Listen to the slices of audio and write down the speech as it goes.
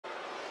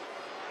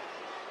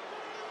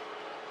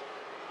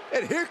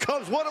And here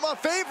comes one of my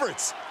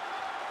favorites.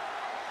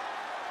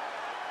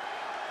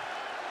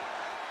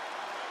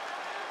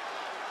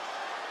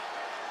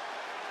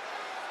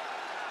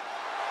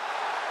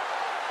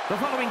 The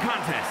following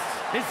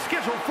contest is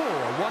scheduled for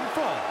one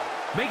fall.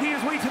 Making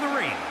his way to the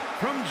ring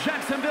from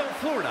Jacksonville,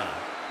 Florida,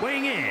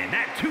 weighing in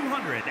at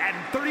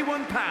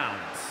 231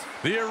 pounds.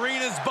 The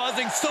arena's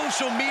buzzing,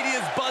 social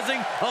media's buzzing,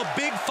 a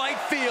big fight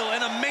feel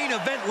and a main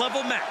event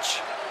level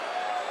match.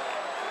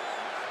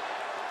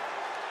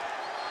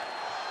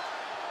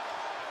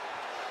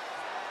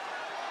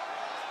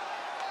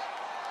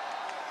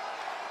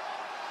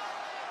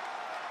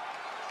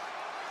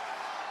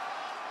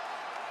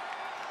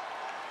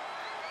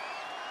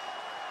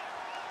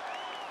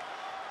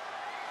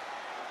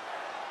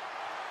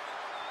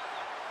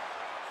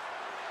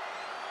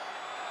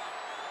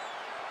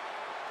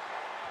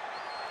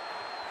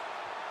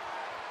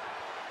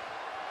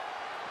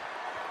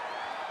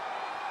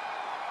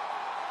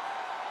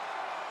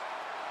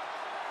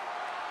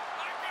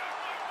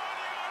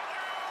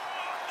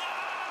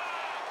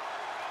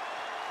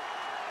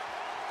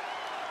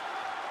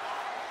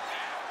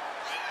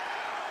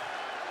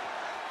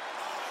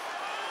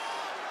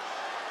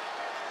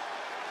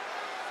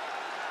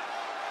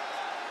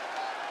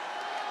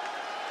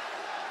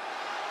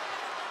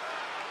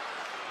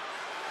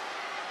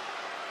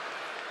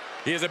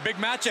 He has a big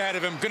match ahead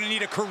of him. Going to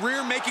need a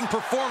career-making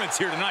performance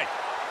here tonight.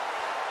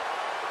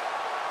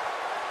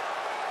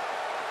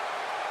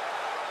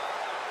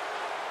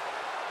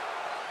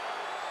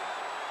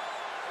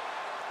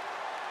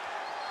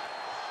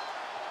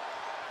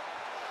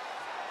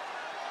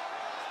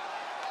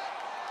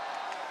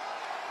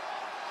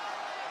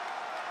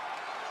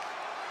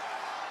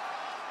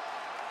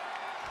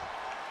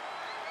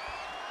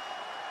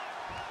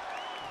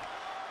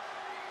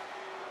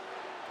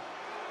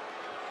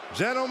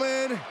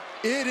 Gentlemen,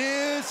 it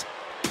is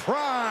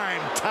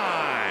prime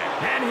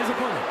time. And his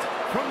opponent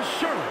from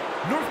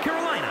Charlotte, North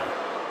Carolina,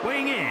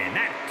 weighing in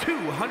at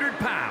 200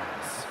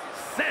 pounds,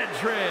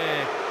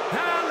 Cedric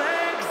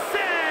Alexander.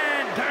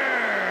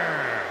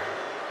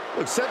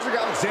 Look, Cedric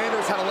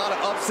Alexander's had a lot of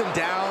ups and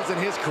downs in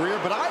his career,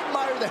 but I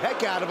admire the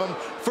heck out of him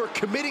for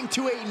committing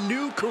to a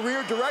new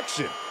career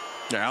direction.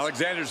 Yeah,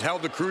 Alexander's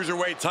held the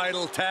Cruiserweight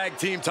title, tag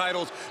team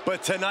titles,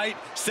 but tonight,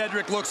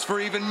 Cedric looks for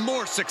even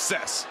more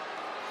success.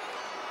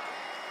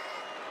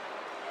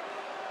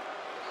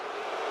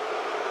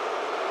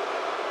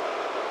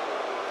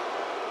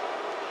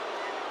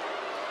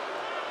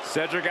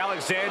 Cedric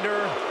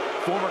Alexander,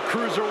 former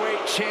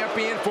Cruiserweight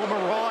champion, former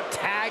Raw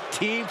Tag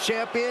Team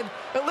champion.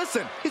 And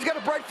listen, he's got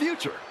a bright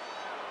future.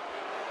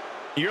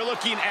 You're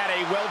looking at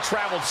a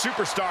well-traveled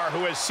superstar who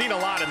has seen a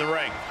lot in the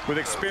ring. With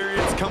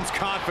experience comes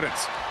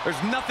confidence. There's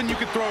nothing you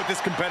can throw at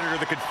this competitor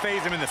that could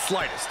faze him in the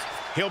slightest.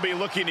 He'll be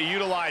looking to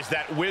utilize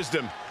that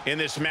wisdom in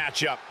this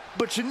matchup.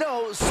 But you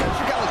know,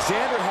 Cedric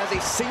Alexander has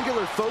a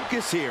singular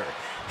focus here.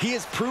 He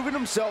has proven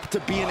himself to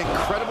be an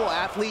incredible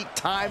athlete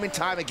time and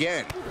time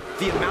again.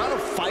 The amount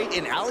of fight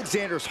in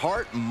Alexander's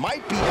heart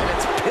might be at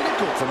its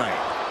pinnacle tonight.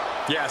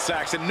 Yeah,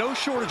 Saxon, no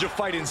shortage of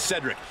fight in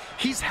Cedric.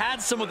 He's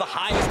had some of the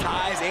highest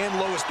highs and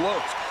lowest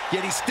lows,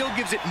 yet he still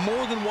gives it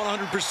more than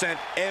 100%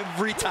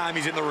 every time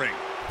he's in the ring.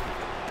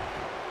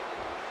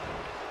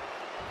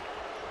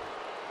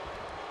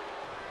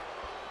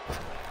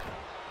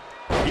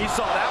 He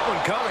saw that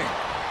one coming.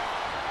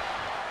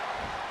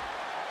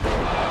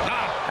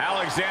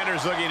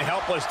 Alexander's looking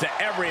helpless to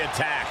every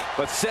attack.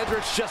 But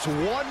Cedric's just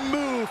one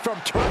move from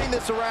turning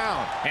this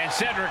around. And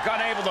Cedric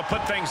unable to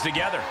put things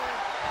together.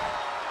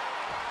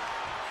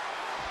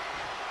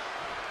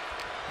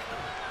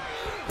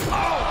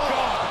 Oh,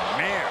 God,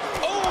 man.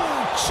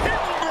 Oh,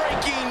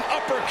 chin-breaking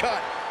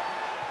uppercut.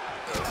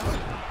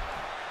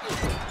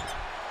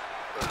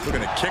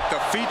 Looking to kick the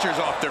features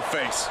off their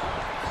face.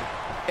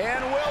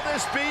 And will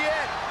this be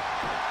it?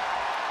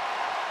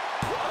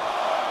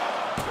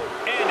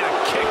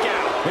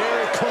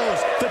 Very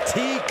close.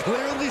 Fatigue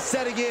clearly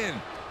setting in.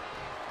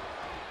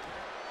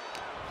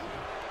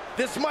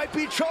 This might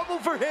be trouble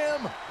for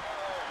him.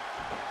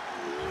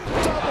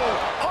 Double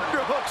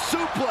underhook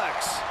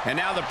suplex. And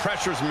now the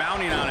pressure's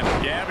mounting on him.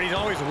 Yeah, but he's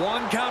always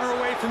one counter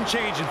away from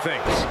changing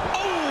things.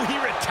 Oh, he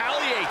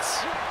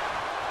retaliates.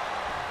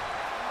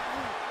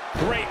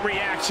 Great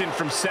reaction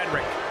from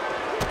Cedric.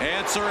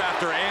 Answer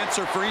after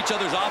answer for each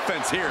other's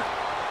offense here.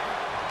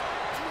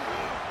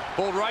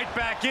 Pulled right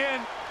back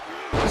in.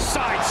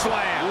 Side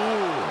slam.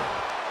 Ooh.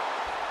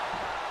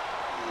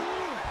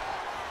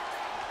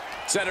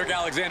 Cedric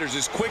Alexander's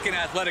as quick and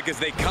athletic as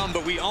they come,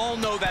 but we all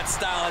know that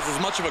style has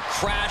as much of a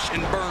crash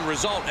and burn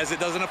result as it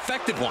does an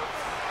effective one.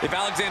 If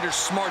Alexander's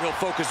smart, he'll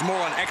focus more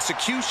on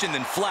execution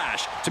than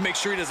flash to make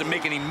sure he doesn't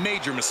make any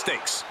major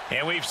mistakes.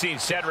 And we've seen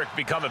Cedric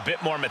become a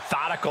bit more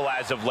methodical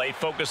as of late,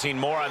 focusing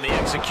more on the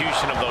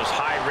execution of those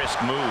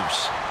high-risk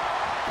moves.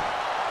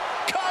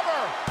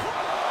 Cover!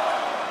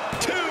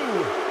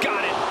 Two!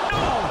 Got it!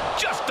 No!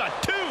 Just a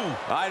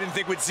two! I didn't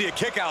think we'd see a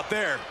kick out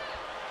there.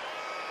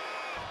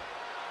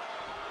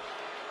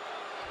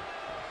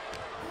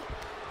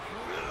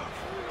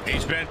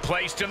 He's been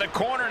placed in the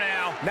corner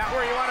now. Not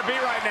where you want to be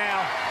right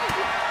now.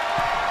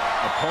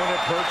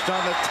 Opponent perched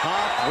on the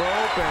top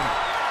rope, and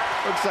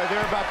looks like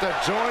they're about to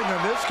join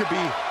them. This could be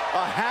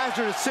a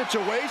hazardous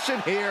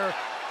situation here.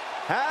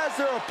 Has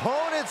their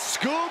opponent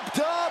scooped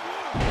up.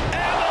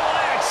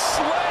 Avalanche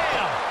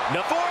slam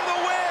for the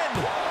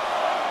win.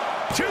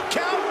 2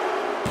 count.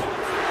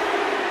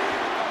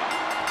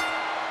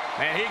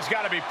 And he's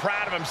got to be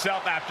proud of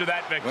himself after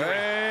that victory.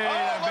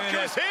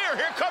 Look who's here.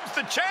 Here comes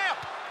the champ.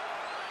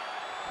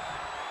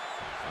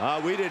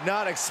 We did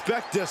not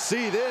expect to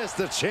see this.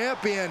 The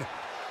champion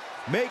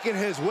making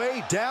his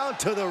way down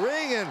to the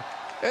ring and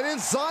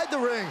inside the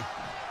ring.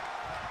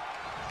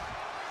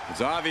 It's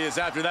obvious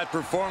after that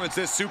performance,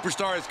 this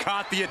superstar has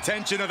caught the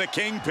attention of the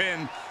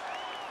Kingpin.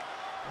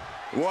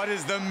 What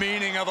is the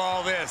meaning of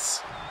all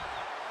this?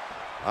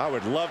 I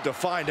would love to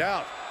find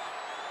out.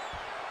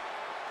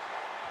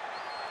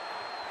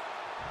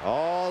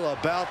 All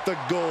about the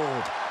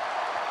gold.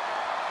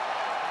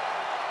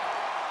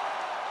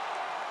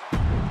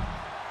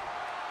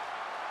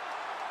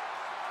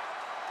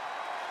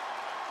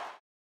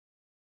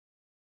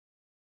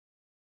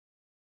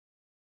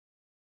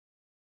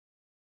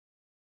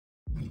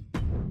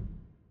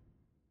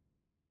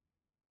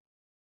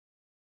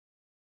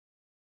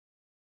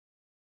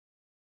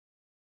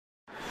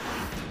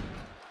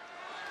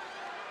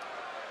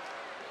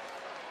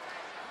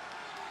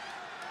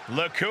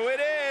 Look who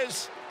it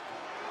is.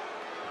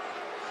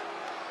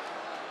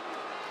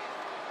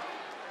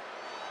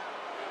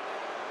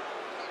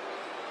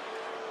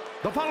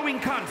 The following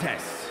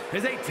contest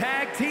is a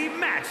tag team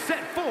match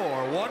set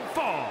for one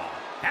fall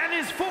and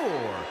is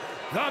for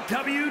the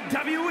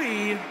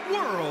WWE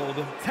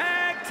World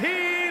Tag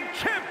Team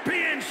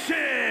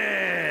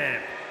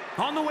Championship.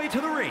 On the way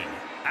to the ring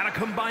at a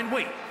combined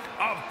weight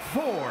of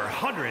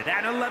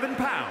 411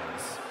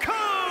 pounds,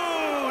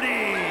 Cody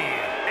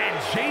and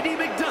JD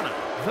McDonough,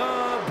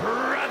 the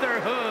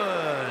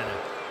Brotherhood.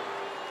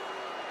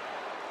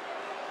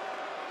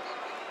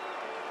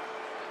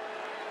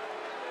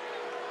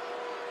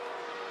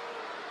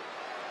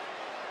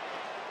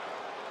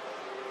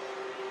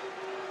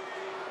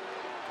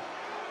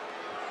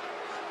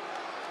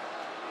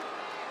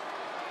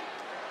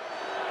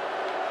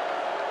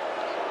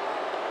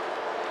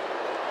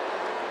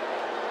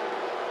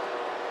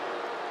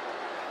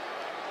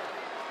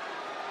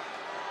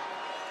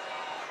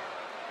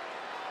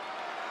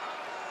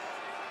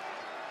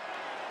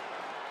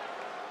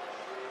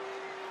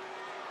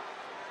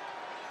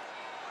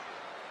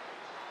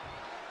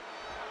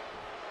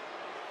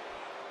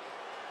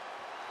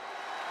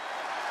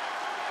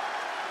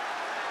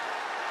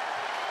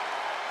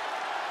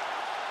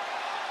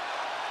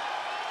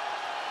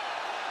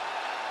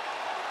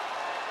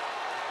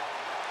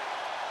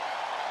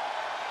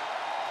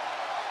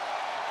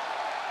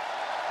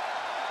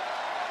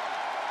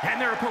 And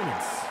their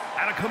opponents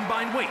at a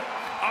combined weight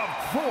of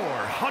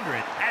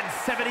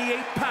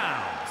 478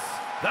 pounds,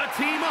 the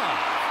team of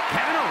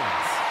Kevin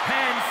Owens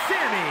and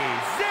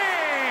Sami Zayn.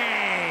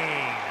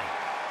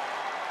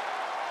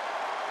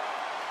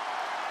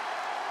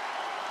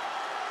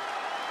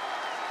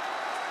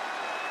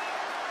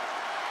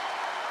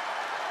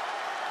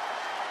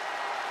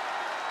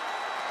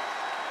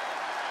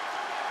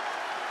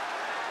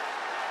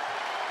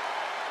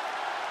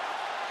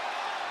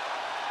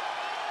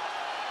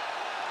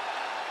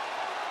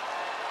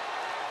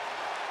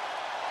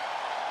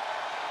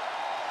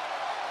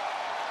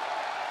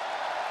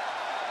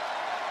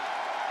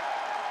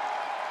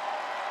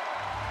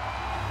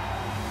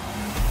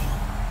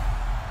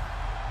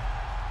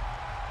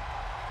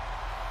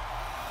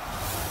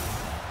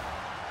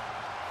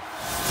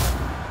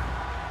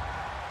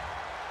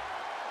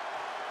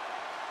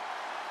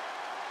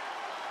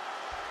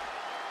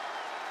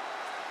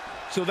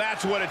 So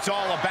that's what it's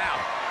all about,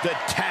 the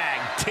tag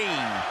team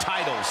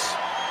titles.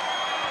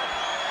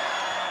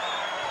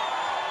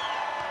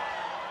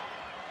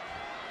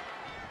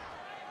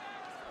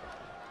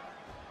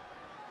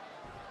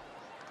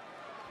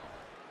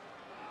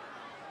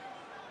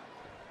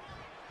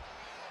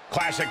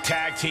 Classic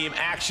tag team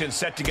action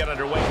set to get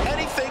underway.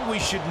 Anything we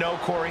should know,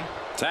 Corey?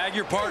 Tag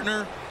your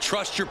partner,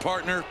 trust your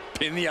partner,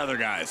 pin the other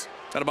guys.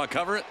 That about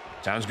cover it?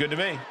 Sounds good to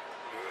me.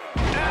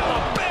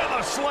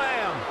 Alabama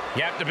slam!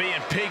 You have to be in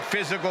peak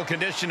physical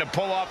condition to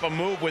pull off a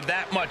move with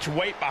that much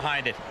weight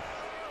behind it.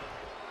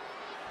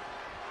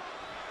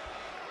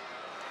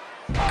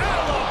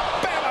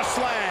 Alabama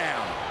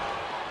slam!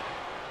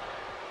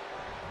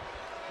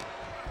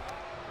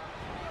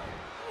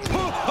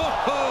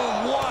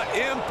 What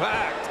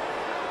impact!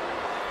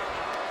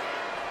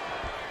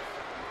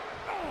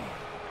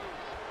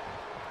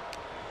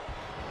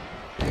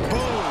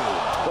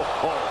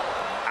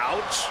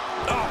 Ouch.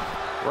 Oh,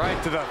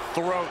 right to the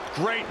throat.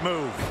 Great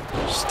move.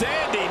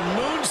 Standing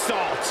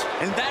moonsault.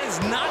 And that is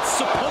not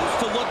supposed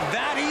to look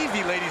that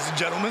easy, ladies and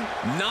gentlemen.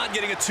 Not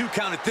getting a 2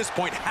 count at this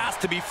point has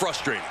to be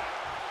frustrating.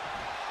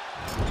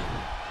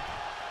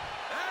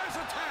 There's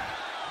a tag.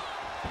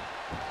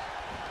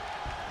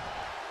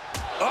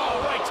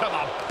 Oh, right to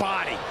the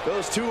body.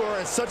 Those two are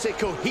in such a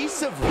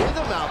cohesive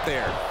rhythm out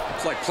there.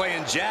 It's like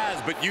playing jazz,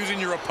 but using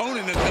your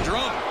opponent as the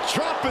drum.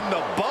 Dropping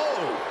the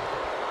bow.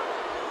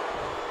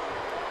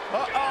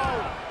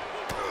 Uh-oh.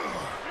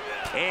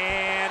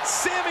 And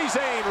Sami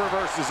Zayn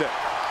reverses it.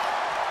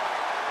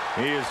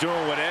 He is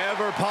doing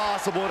whatever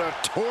possible to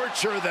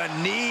torture the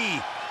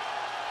knee.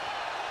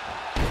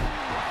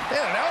 And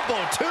an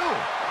elbow, too.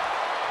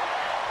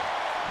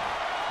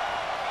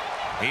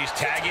 He's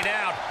tagging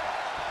out.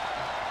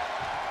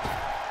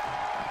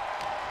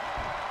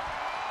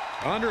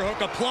 Underhook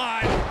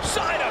applied.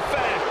 Side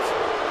effect.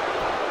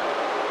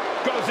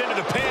 Goes into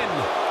the pin.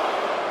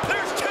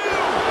 There's two.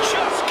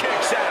 Just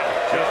kicks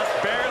out.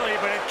 Just barely,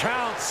 but it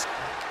counts.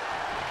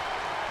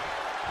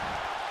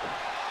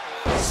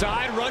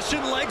 Side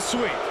Russian leg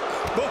sweep.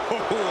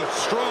 Oh,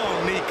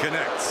 strong knee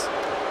connects.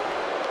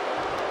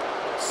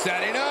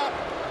 Setting up.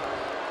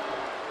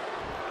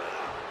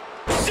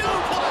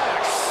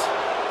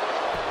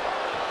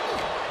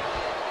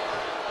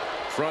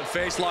 Front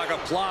face lock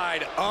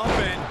applied, up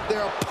and...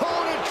 Their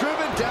opponent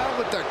driven down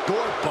with the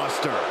Gore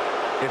Buster.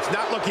 It's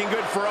not looking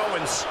good for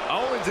Owens.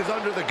 Owens is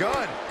under the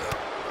gun.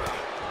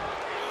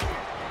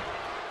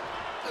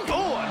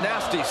 Oh, a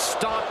nasty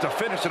stop to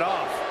finish it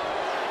off.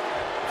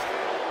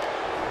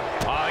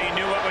 Oh, he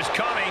knew what was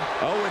coming.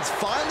 Owens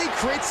finally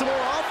creates some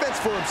more offense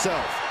for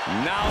himself.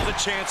 Now the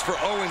chance for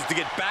Owens to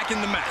get back in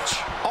the match.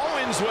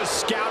 Owens was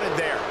scouted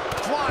there.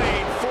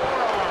 Flying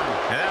forearm.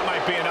 And that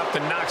might be enough to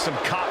knock some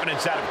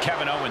confidence out of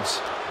Kevin Owens.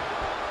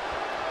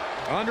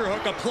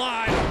 Underhook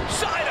applied.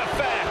 Side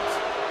effect.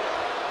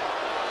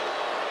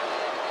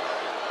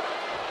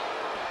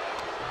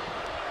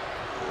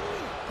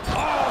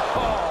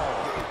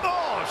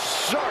 Oh,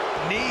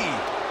 sharp knee.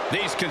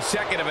 These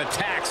consecutive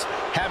attacks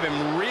have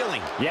him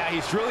reeling. Yeah,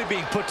 he's really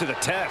being put to the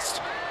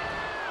test.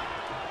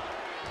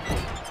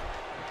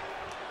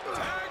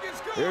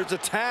 Here's a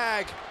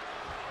tag.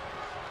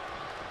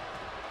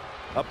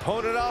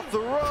 Opponent off the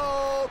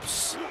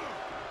ropes.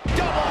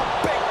 Double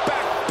big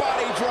back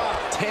body drop.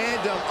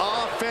 Tandem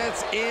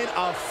offense in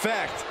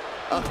effect.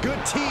 A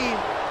good team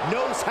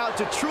knows how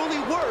to truly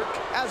work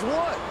as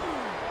one.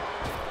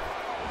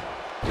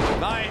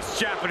 Nice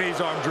Japanese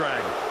arm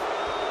drag.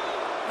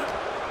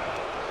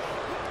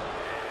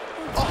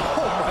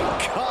 Oh my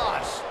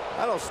gosh.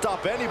 I don't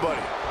stop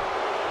anybody.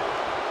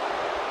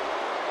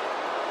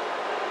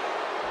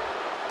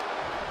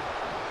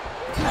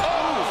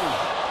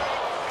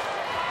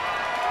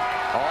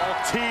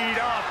 Teed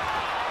up.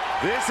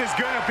 This is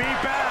gonna be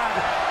bad.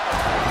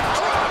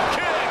 Drop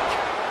kick.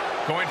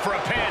 Going for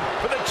a pin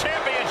for the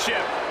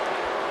championship.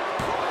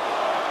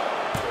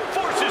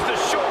 Forces the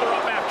shoulder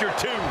up after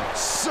two.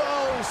 So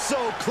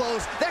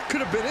close. That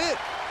could have been it.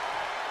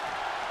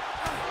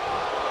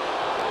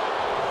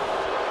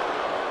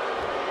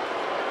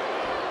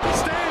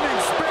 Standing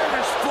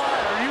Spanish fly.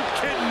 Are you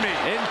kidding me?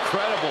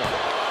 Incredible.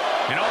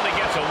 And only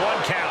gets a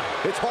 1 count.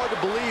 It's hard to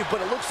believe, but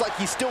it looks like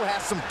he still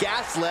has some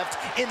gas left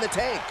in the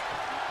tank.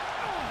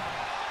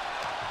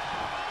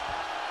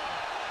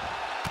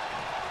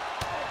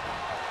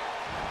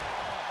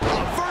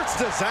 Averts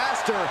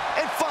disaster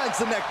and finds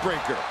the neck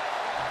breaker.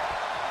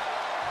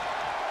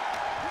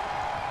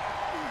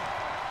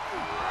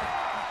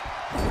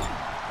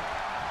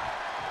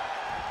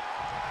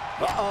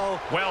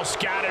 Uh-oh. Well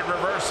scouted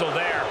reversal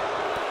there.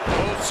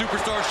 Both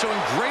superstars showing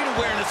great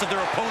awareness of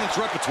their opponent's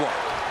repertoire.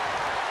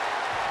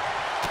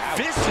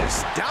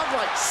 Vicious,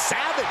 downright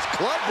savage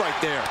club right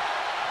there.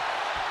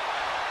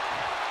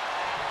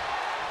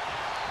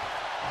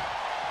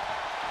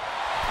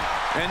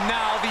 And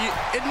now the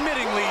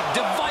admittingly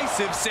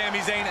divisive Sami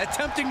Zayn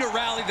attempting to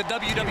rally the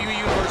WWE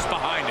Universe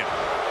behind him.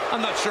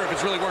 I'm not sure if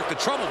it's really worth the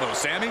trouble though,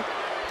 Sami.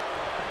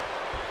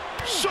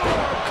 Sharp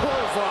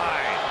clothesline.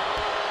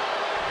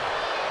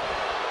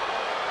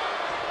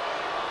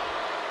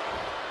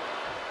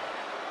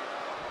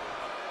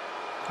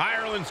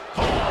 Ireland's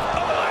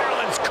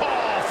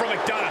call from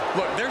McDonough.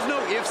 Look, there's no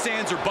ifs,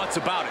 ands, or buts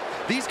about it.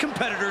 These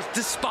competitors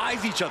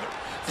despise each other.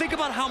 Think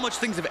about how much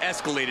things have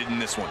escalated in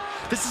this one.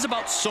 This is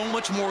about so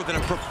much more than a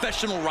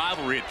professional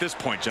rivalry at this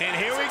point, John. And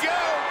here we go.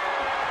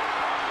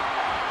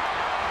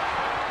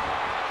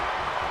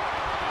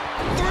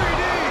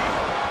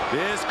 3D.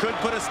 This could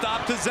put a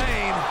stop to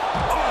Zayn.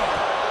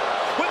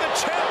 Oh, with a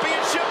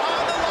championship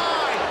on the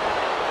line.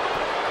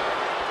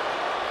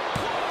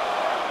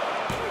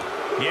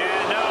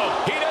 Yeah,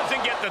 no, he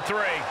doesn't get the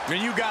 3.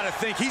 And you got to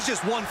think he's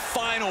just one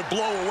final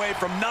blow away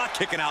from not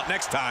kicking out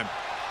next time.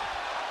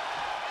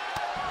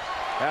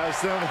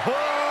 Has them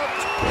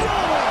hooked.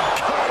 Rolling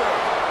cutter.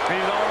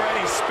 He's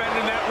already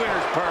spending that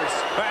winner's purse.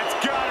 That's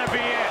gotta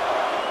be it.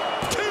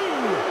 2.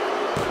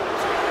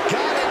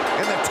 Got it.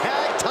 And the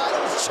tag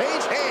titles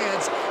change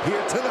hands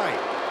here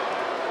tonight.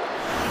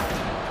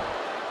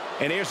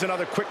 And here's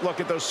another quick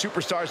look at those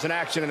superstars in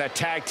action in that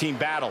tag team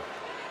battle.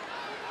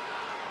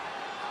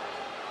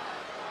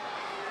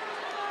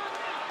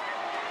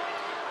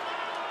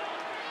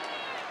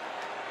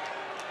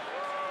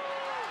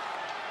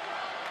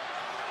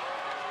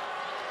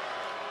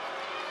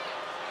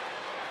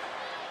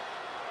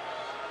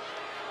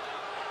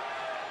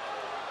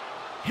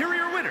 here are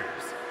your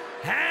winners,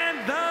 and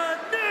the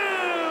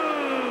new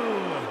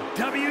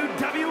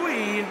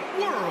WWE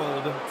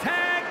World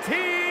Tag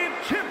Team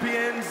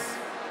Champions,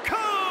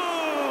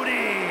 Cody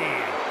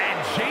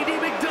and JD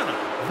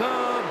McDonough,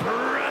 the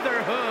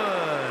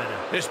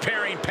Brotherhood. This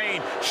pairing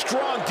paid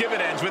strong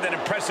dividends with an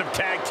impressive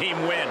tag team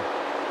win.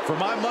 For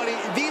my money,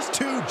 these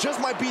two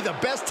just might be the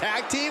best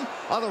tag team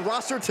on the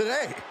roster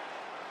today.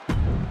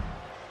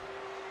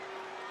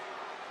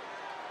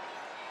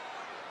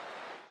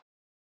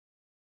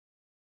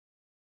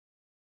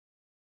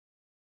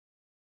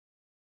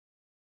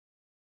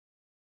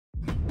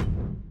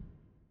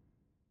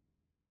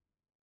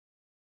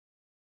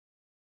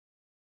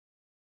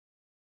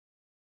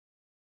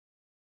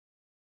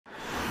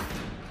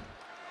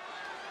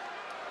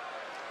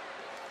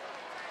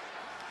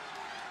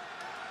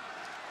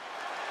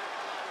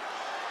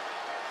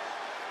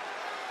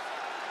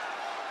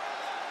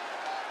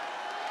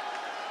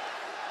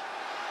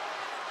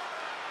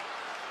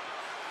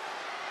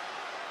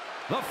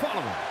 The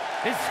following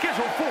is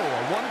scheduled for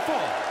one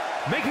fall,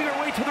 making her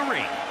way to the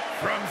ring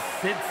from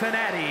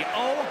Cincinnati,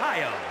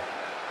 Ohio,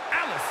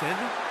 Allison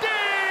Davis.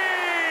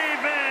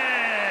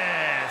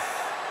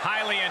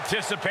 Highly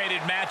anticipated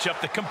matchup.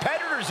 The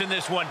competitors in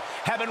this one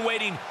have been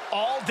waiting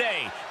all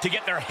day to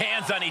get their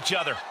hands on each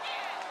other.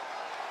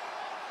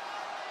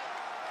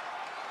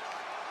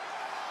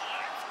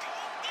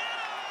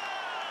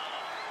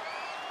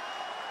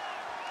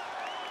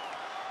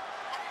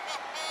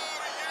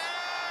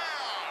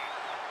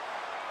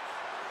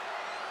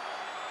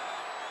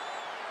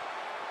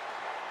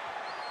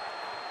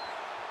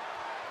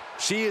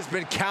 She has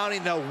been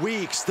counting the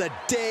weeks, the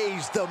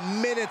days, the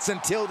minutes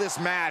until this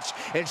match,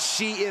 and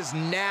she is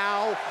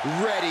now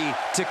ready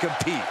to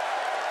compete.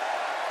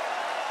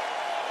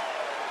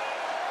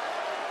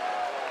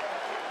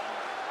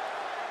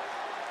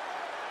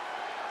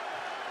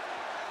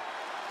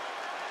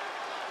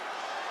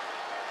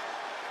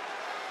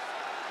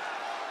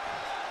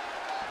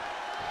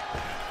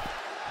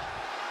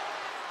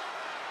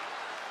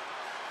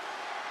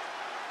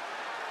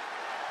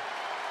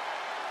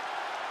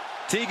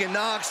 Tegan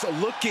Nox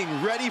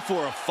looking ready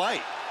for a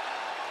fight.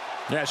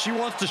 Yeah, she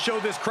wants to show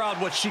this crowd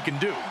what she can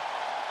do.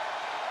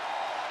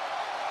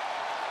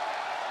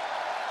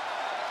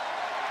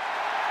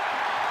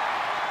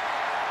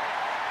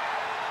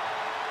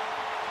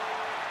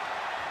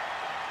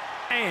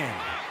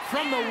 And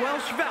from the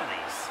Welsh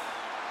Valleys,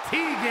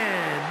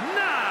 Tegan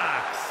Nox.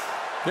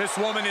 This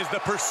woman is the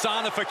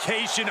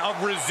personification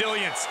of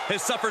resilience,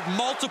 has suffered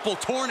multiple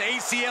torn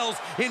ACLs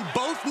in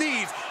both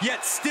knees,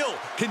 yet still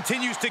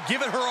continues to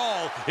give it her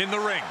all in the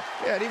ring.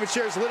 Yeah, and even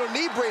shares little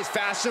knee brace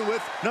fashion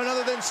with none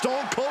other than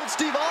Stone Cold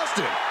Steve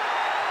Austin.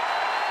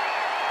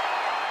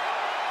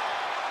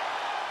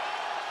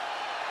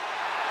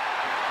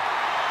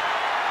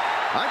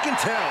 I can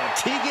tell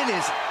Tegan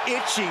is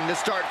itching to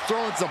start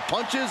throwing some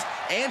punches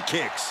and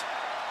kicks.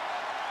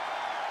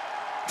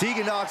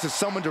 Tegan Nox is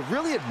someone to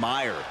really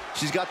admire.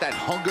 She's got that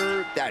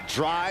hunger, that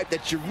drive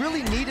that you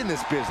really need in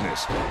this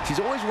business. She's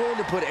always willing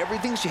to put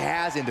everything she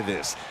has into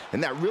this,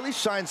 and that really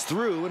shines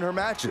through in her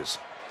matches.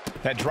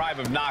 That drive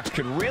of Nox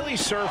could really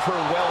serve her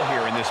well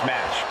here in this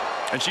match.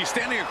 And she's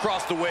standing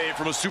across the way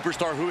from a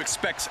superstar who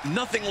expects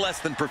nothing less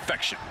than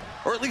perfection,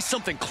 or at least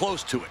something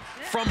close to it,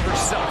 from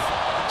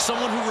herself.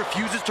 Someone who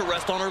refuses to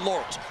rest on her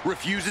laurels,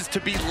 refuses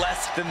to be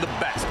less than the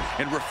best,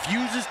 and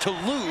refuses to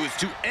lose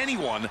to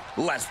anyone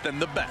less than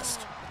the best.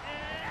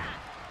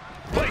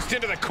 Placed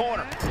into the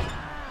corner.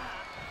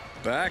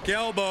 Back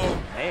elbow.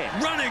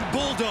 Man. Running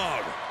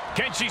bulldog.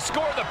 Can she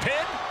score the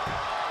pin?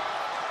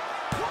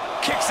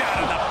 Kicks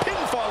out of the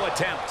pinfall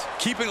attempt.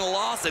 Keeping a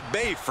loss at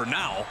bay for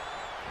now.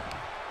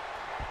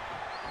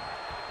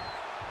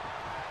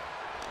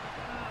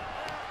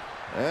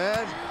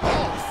 And,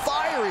 oh,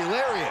 fiery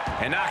lariat.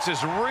 And Nox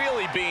is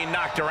really being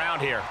knocked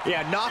around here.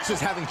 Yeah, Nox is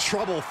having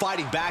trouble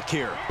fighting back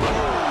here.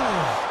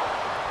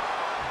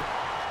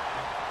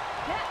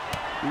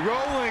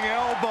 Rolling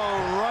elbow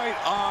right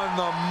on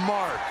the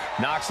mark.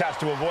 Nox has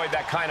to avoid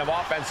that kind of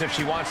offense if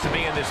she wants to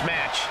be in this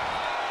match.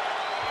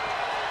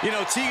 You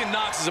know, Tegan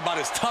Nox is about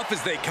as tough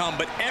as they come,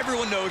 but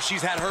everyone knows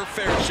she's had her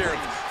fair share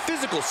of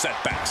physical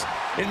setbacks.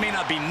 It may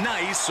not be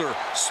nice or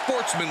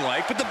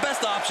sportsmanlike, but the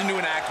best option to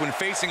enact when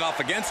facing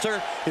off against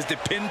her is to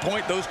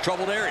pinpoint those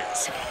troubled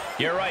areas.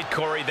 You're right,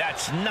 Corey.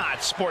 That's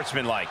not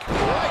sportsmanlike.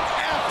 Right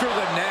after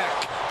the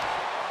neck.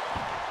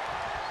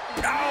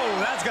 Oh,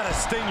 that's got to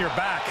sting your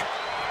back.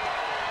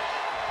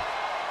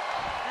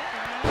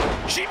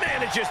 She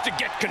manages to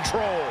get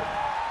control.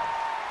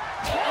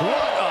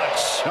 What a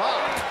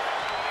chop.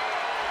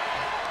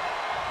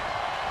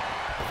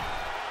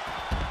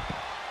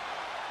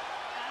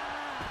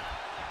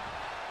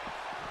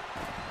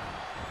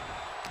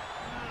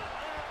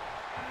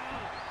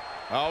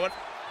 Oh,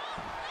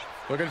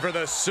 looking for the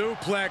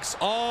suplex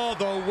all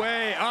the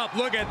way up.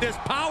 Look at this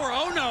power.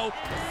 Oh, no.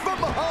 From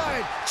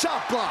behind,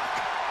 chop block.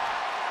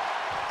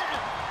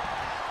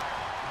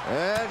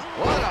 And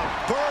what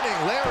a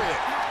burning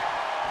lariat.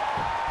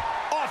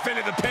 off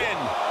into the pin.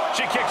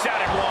 She kicks out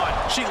at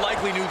 1. She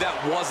likely knew that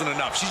wasn't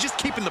enough. She's just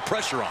keeping the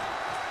pressure on.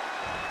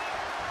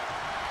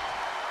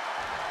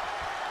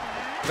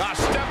 A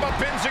step-up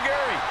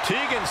enziguri.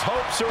 Tegan's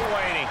hopes are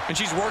waning. And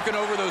she's working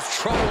over those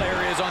trouble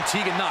areas on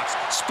Tegan Nox.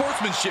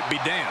 Sportsmanship be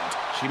damned.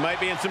 She might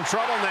be in some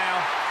trouble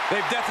now.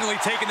 They've definitely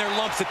taken their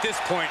lumps at this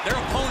point. Their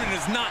opponent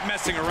is not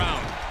messing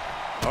around.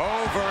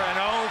 Over and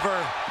over.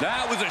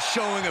 That was a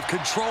showing of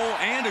control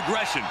and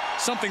aggression,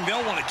 something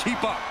they'll want to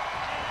keep up.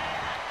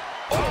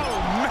 Oh,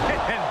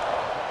 man.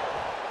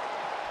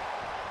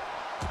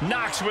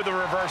 Nox with a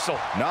reversal.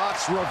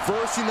 Nox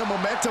reversing the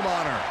momentum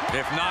on her.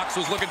 If Nox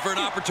was looking for an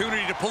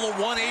opportunity to pull a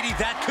 180,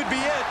 that could be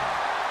it.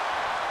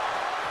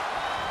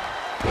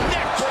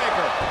 Neck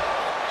breaker.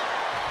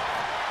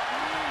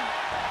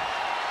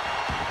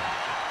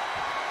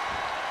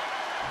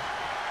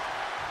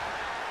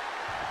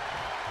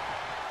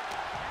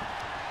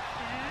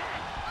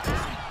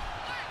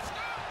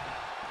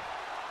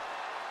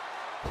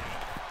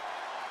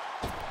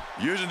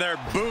 Using their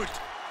boot.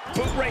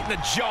 Boot right in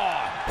the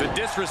jaw. The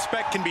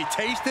disrespect can be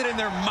tasted in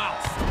their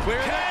mouth. Clear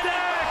that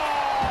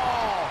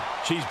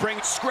deck. She's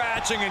bringing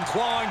scratching and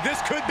clawing. This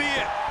could be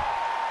it.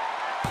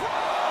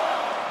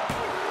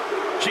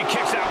 She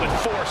kicks out with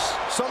force.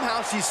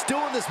 Somehow she's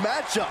still in this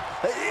matchup.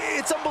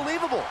 It's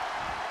unbelievable.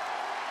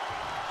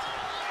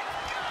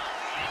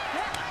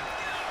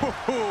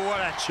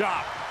 What a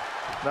chop.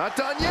 Not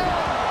done yet.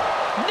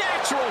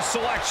 Natural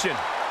selection.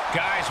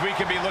 Guys, we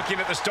could be looking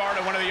at the start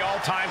of one of the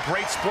all-time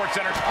great sports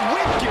entertainment.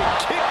 Wicked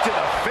kick to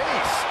the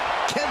face.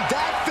 Can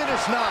that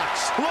finish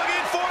Nox?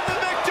 Looking for the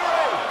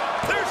victory.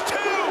 There's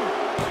 2.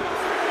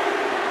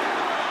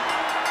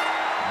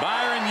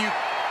 Byron, you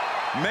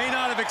may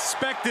not have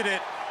expected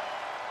it.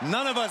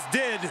 None of us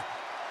did.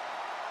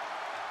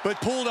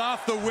 But pulled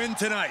off the win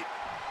tonight.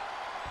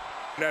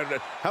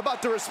 How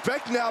about the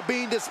respect now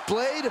being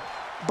displayed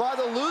by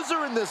the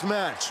loser in this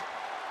match?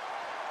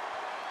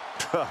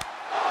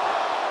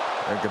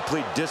 And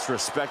complete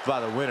disrespect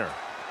by the winner.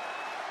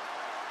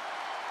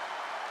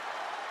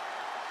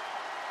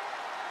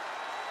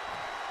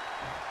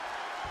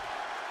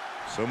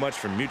 So much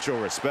for mutual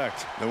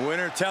respect. The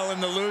winner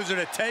telling the loser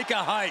to take a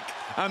hike.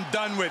 I'm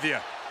done with you.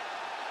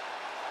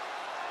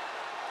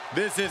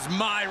 This is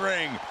my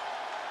ring.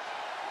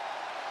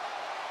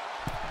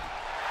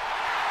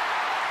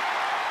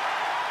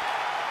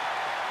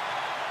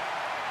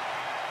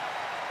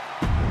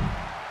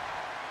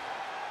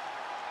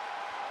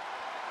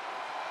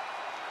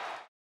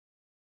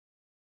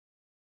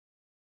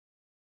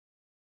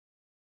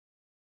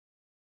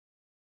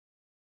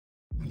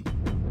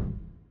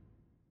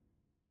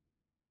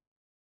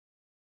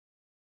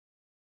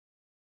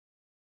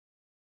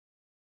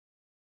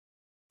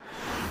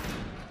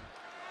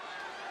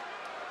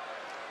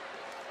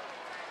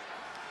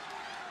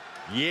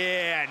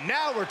 Yeah,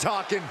 now we're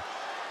talking.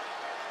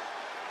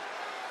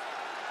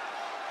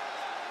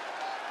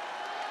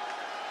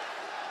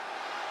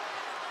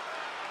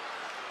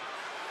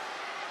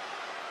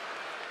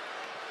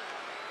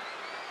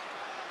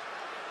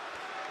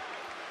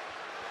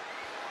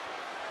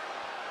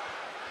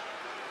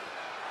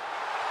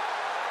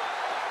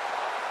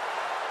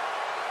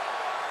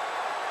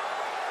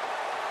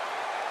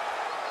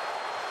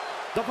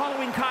 The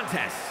following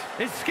contest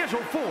is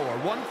scheduled for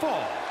one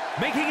fall.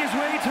 Making his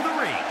way to the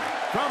ring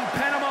from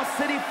Panama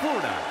City,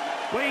 Florida,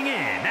 weighing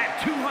in at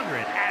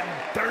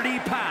 230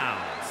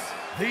 pounds,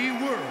 the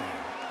World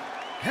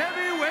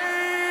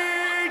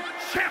Heavyweight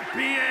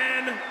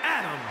Champion,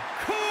 Adam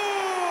Cole!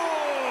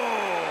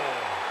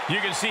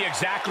 You can see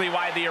exactly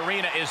why the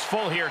arena is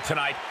full here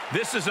tonight.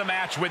 This is a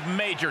match with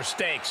major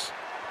stakes.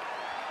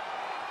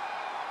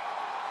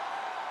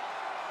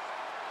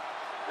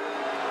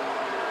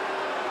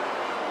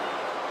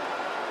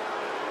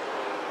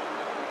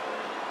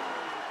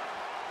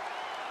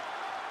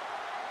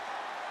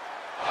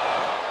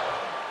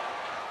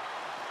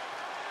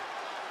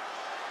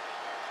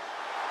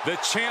 The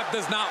champ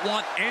does not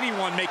want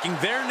anyone making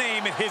their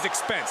name at his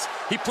expense.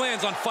 He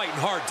plans on fighting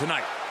hard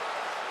tonight.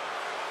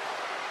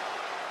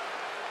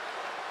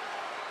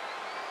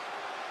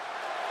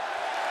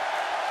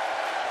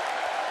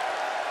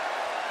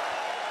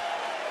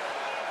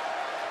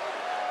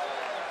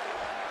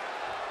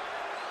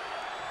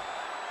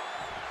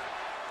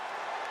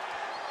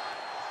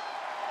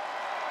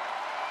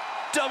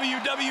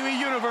 WWE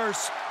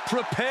Universe,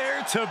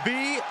 prepare to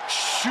be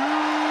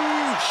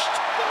shooshed.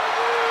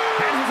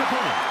 And his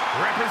opponent,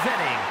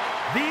 representing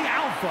the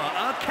Alpha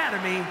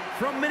Academy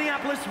from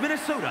Minneapolis,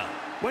 Minnesota,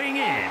 weighing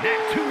in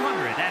at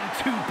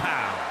 202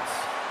 pounds,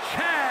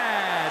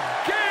 Chad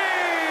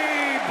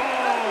Gable!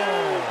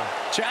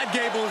 Chad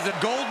Gable is a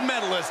gold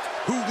medalist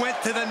who went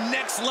to the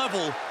next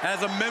level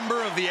as a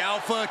member of the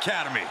Alpha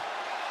Academy.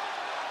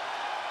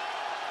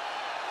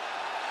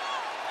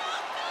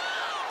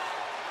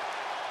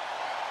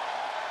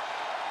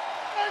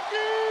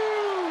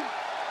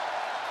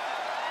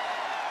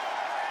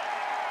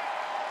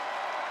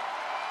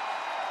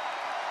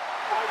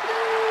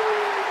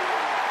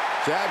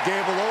 Chad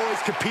Gable always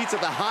competes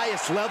at the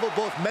highest level,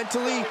 both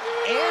mentally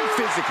and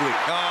physically.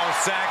 Oh,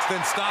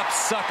 Saxton, stop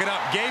sucking up.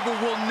 Gable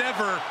will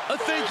never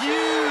thank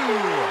you.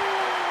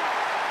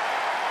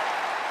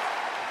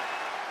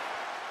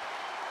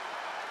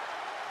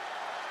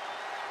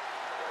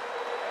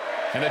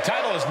 And the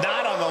title is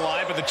not on the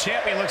line, but the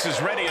champion looks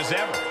as ready as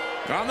ever.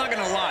 I'm not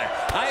going to lie.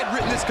 I had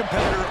written this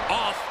competitor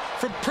off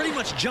from pretty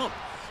much jump.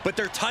 But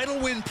their title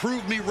win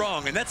proved me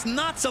wrong, and that's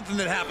not something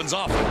that happens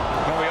often.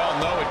 Well, we all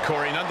know it,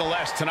 Corey.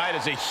 Nonetheless, tonight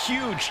is a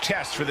huge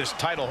test for this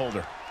title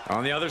holder.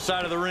 On the other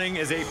side of the ring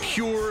is a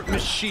pure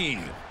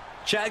machine.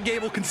 Chad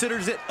Gable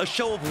considers it a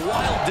show of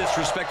wild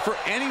disrespect for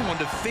anyone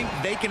to think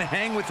they can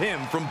hang with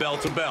him from bell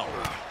to bell.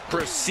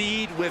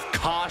 Proceed with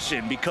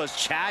caution, because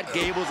Chad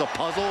Gable's a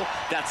puzzle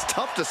that's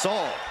tough to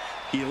solve.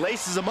 He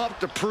laces him up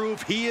to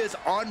prove he is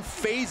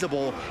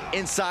unfazable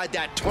inside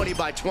that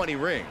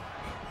 20-by-20 ring.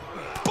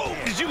 Boom!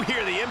 Did you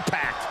hear the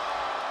impact?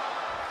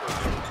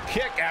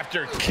 Kick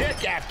after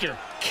kick after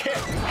kick.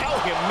 How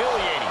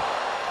humiliating.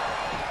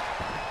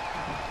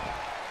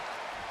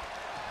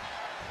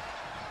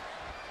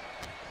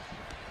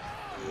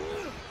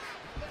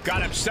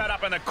 Got him set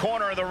up in the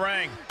corner of the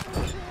ring.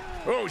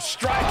 Oh,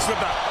 strikes with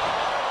the...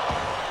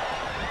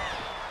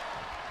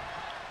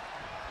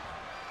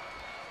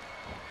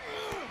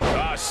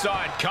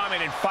 saw it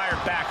coming and fired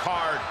back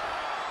hard.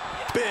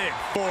 Big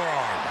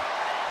forearm.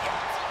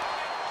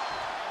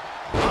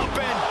 Up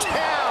and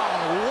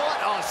down. What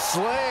a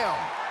slam.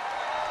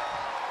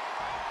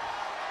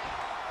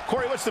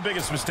 Corey, what's the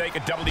biggest mistake a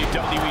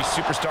WWE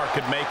superstar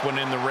could make when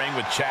in the ring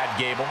with Chad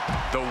Gable?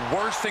 The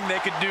worst thing they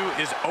could do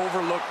is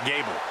overlook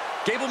Gable.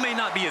 Gable may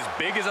not be as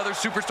big as other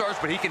superstars,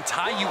 but he can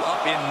tie you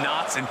up in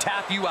knots and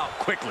tap you out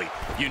quickly.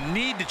 You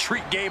need to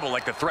treat Gable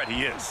like the threat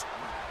he is.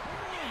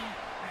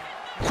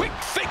 Quick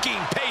thinking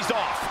pays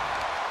off.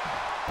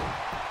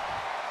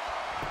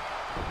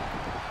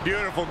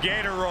 Beautiful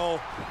gator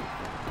roll.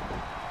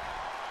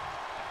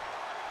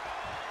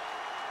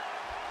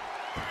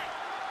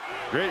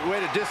 Great way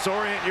to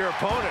disorient your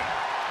opponent.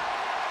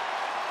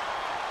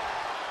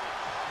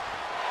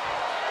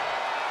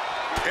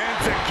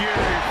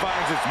 Enziguri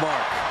finds its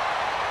mark.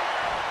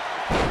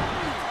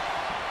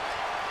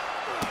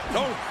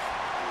 Oh,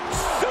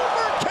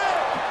 Super kick!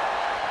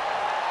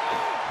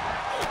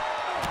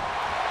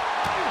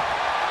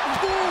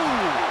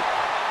 Ooh!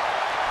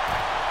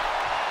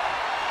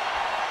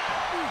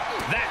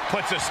 That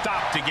puts a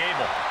stop to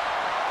Gable.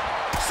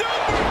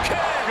 super kick.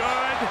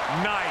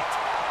 Good night.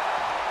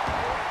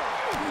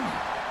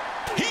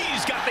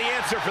 He's got the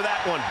answer for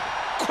that one.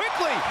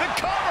 Quickly, the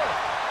cover.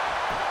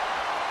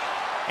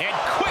 And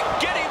quick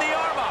getting the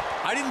arm up.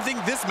 I didn't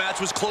think this match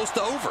was close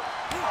to over.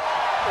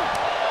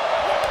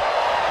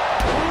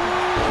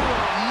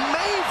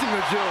 Amazing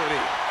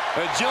agility.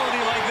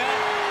 Agility like that,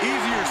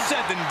 easier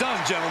said than done,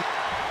 gentlemen.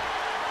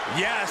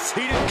 Yes,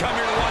 he didn't come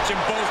here to watch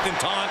him boast and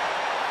taunt.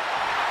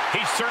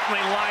 He's certainly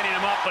lining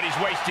him up, but he's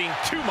wasting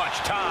too much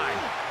time.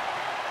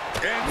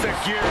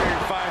 Enziguri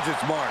finds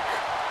its mark.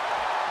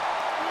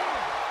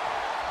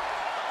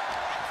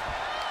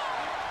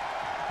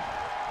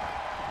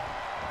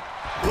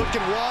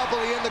 Looking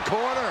wobbly in the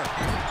corner.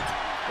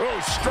 Oh,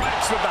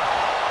 strikes with the...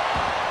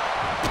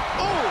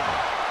 Oh!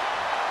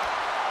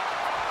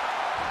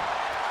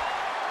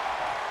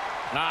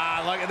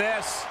 Ah, look at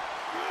this.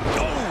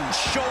 Oh,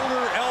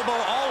 shoulder, elbow,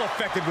 all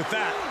affected with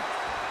that.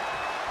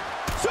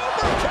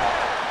 Super kick!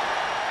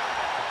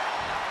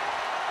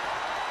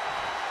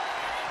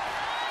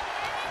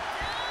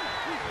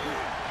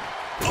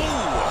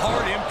 Oh,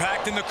 hard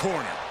impact in the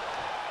corner.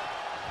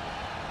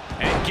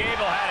 And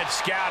Gable had it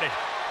scouted.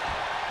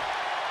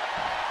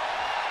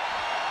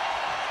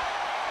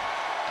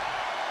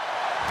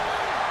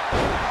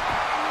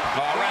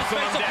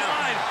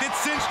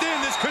 It's cinched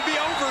in. This could be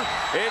over.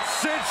 It's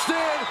cinched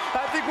in.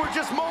 I think we're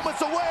just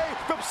moments away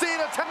from seeing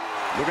a tap.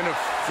 Looking to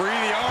free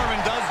the arm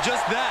and does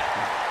just that.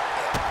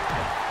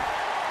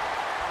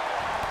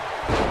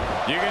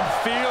 You can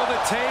feel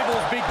the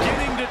tables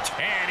beginning to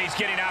turn. And he's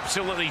getting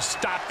absolutely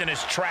stopped in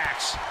his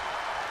tracks.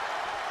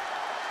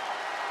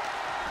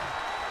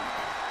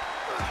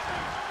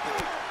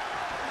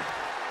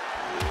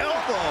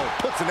 Elbow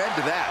puts an end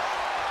to that.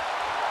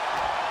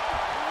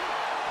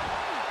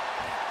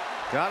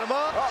 Got him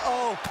up.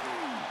 Uh-oh.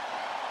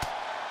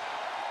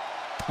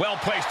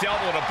 Well-placed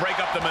elbow to break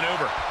up the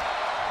maneuver.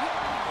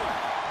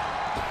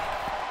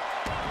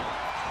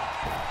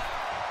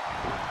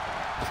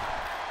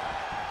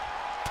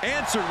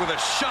 Answered with a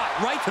shot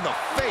right to the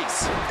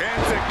face.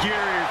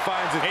 Enziguri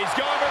finds it. He's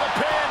going for the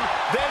pin.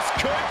 This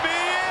could be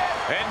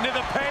it. Into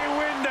the pay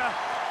window.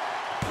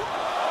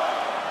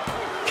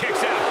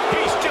 Kicks out.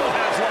 He still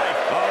has life.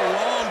 A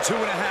long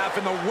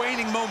 2.5 in the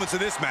waning moments of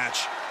this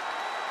match.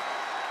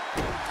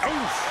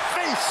 Oh,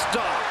 face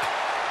stop.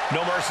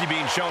 No mercy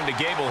being shown to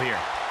Gable here.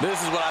 This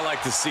is what I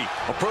like to see.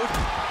 Approach.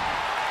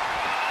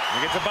 I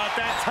think it's about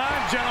that time,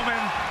 gentlemen.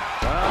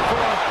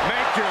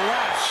 Make your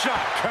last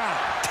shot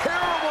count.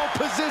 Terrible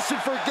position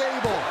for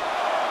Gable.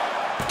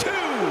 2.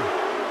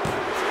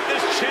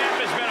 This champ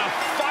has been a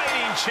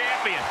fighting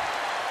champion.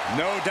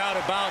 No doubt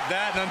about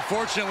that, and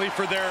unfortunately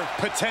for their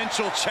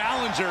potential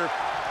challenger,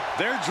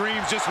 their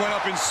dreams just went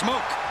up in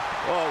smoke.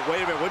 Oh,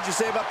 wait a minute. What'd you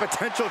say about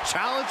potential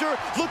challenger?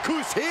 Look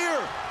who's here.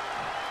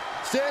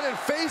 Standing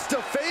face to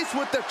face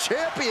with the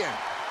champion.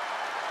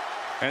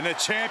 And the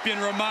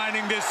champion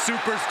reminding this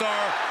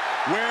superstar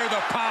where the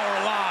power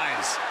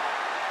lies.